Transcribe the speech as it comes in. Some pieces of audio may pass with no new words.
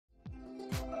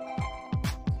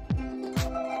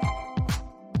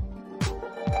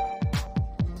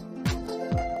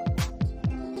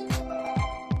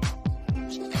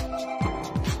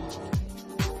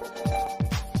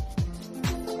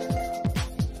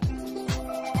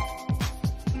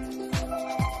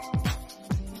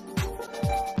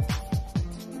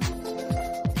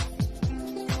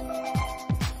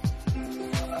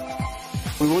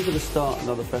We wanted to start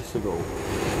another festival,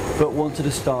 but wanted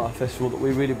to start a festival that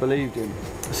we really believed in.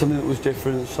 Something that was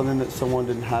different, something that someone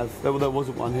didn't have. There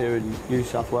wasn't one here in New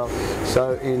South Wales.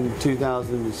 So in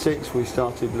 2006 we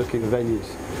started looking at venues.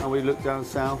 And we looked down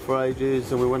south for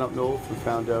ages, and we went up north and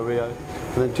found Del Rio.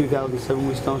 And then 2007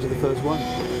 we started the first one.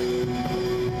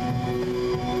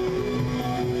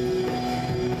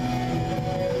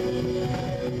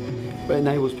 It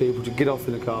enables people to get off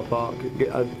in a car park, get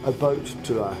a boat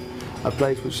to a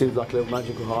place which seems like a little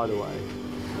magical hideaway,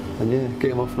 and yeah, get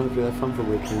them off and hopefully have fun for a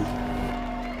weekend.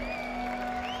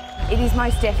 It is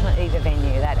most definitely the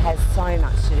venue that has so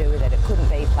much to do with it. It couldn't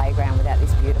be Playground without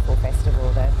this beautiful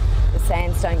festival. The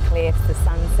sandstone cliffs, the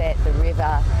sunset, the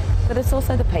river, but it's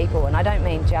also the people, and I don't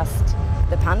mean just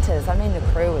the punters, I mean the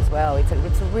crew as well. It's a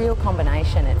real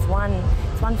combination. It's one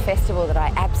festival that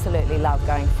I absolutely love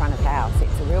going front of house.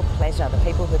 It's a real pleasure. The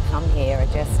people who come here are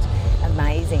just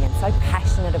amazing and so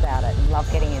passionate about it and love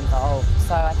getting involved.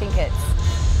 So I think it's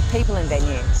people and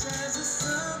venue.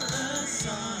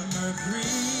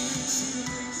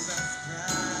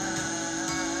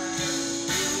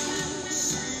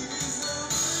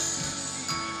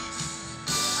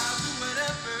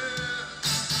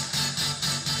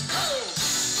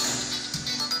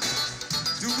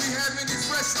 Do we have any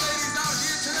fresh ladies out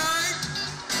here tonight?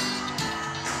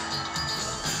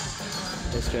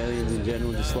 Australians in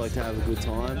general just like to have a good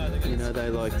time. You know, they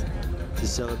like to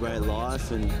celebrate life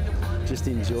and just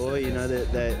enjoy. You know,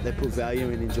 they put value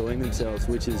in enjoying themselves,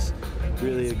 which is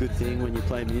really a good thing when you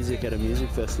play music at a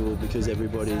music festival, because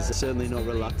everybody's certainly not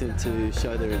reluctant to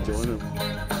show their enjoyment.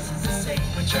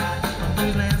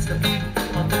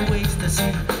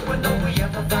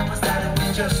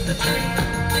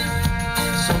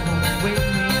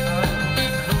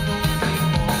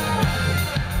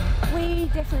 We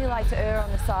definitely like to err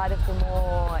on the side of the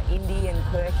more indie and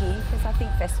quirky, because I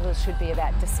think festivals should be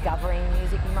about discovering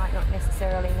music you might not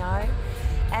necessarily know.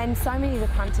 And so many of the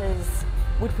punters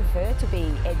would prefer to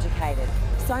be educated.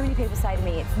 So many people say to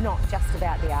me, it's not just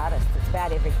about the artist, it's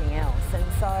about everything else. And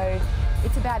so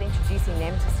it's about introducing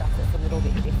them to stuff that's a little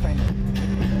bit different.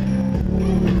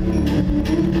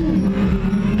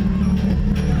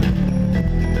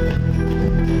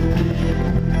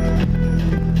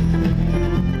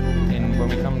 When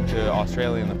we come to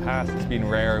Australia in the past, it's been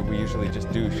rare. We usually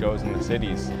just do shows in the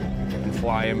cities and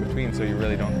fly in between, so you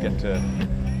really don't get to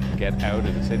get out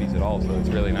of the cities at all. So it's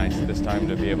really nice this time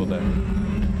to be able to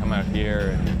come out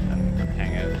here and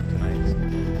hang out tonight.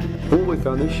 What we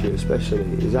found this year especially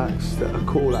is acts that are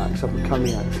cool acts, up and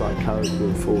coming acts like Caribou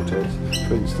and Fortes,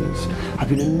 for instance, have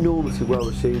been enormously well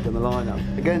received on the lineup.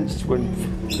 Against when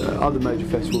other major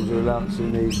festivals are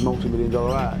announcing these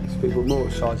multi-million-dollar acts, people are more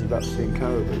excited about seeing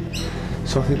Caribou.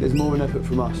 So I think there's more an effort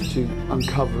from us to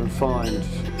uncover and find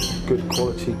good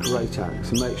quality, great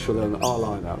acts and make sure they're on our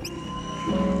lineup.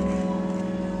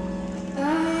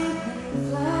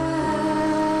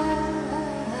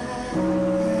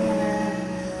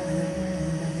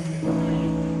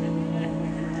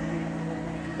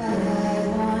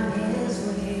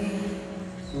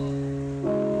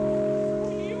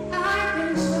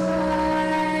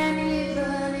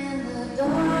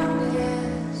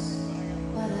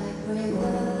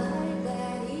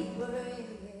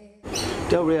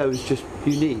 Del Rio is just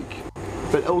unique,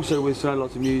 but also we surround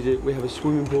lots of music. We have a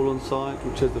swimming pool on site,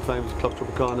 which has the famous Club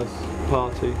Tropicana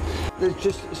party. There's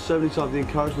just so many times the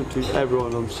encouragement to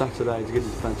everyone on Saturday to get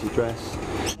into fancy dress.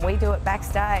 We do it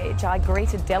backstage. I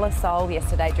greeted De La Soul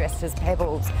yesterday dressed as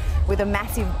Pebbles with a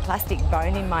massive plastic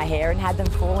bone in my hair and had them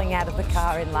falling out of the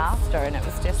car in laughter, and it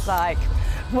was just like,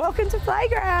 welcome to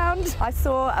Playground. I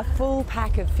saw a full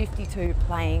pack of 52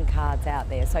 playing cards out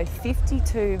there, so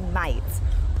 52 mates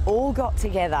all got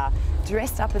together,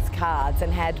 dressed up as cards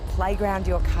and had Playground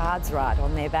Your Cards Right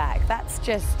on their back. That's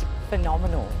just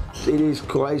phenomenal. It is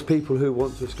great. It's people who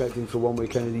want to escape things for one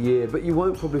weekend of the year, but you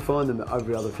won't probably find them at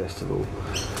every other festival.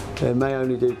 They may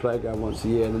only do Playground once a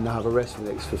year and then they'll have a rest for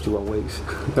the next 51 weeks.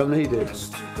 They'll need it.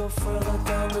 Define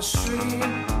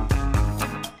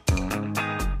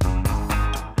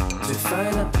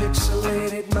a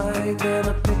pixelated mind and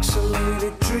a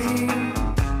pixelated dream.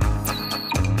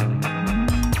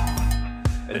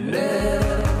 And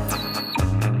then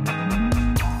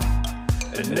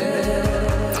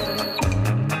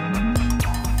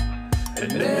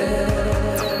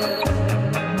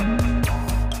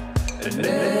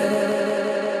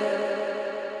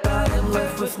I am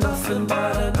left with nothing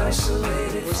but an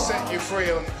isolated. We'll set you free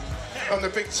on the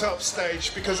Big Top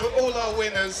stage, because all our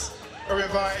winners are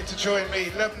invited to join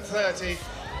me 11:30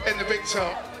 in the Big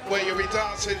Top, where you'll be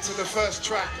dancing to the first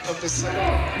track of the set.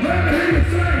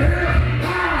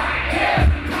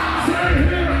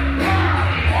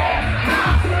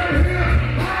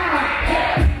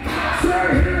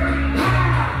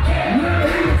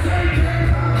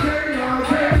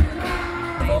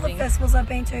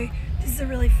 going to, this is a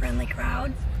really friendly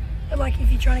crowd. But like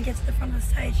if you're trying to get to the front of the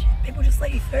stage, people just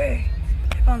let you through.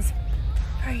 Everyone's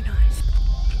very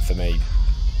nice. For me,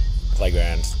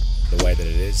 playground, the way that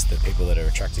it is, the people that are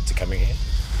attracted to coming here,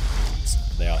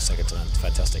 they are second to none. It's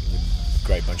fantastic.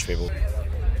 Great bunch of people.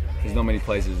 There's not many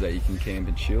places that you can camp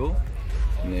and chill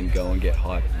and then go and get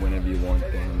hype whenever you want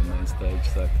down on the main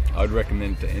stage. So I would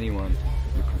recommend it to anyone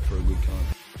looking for a good time.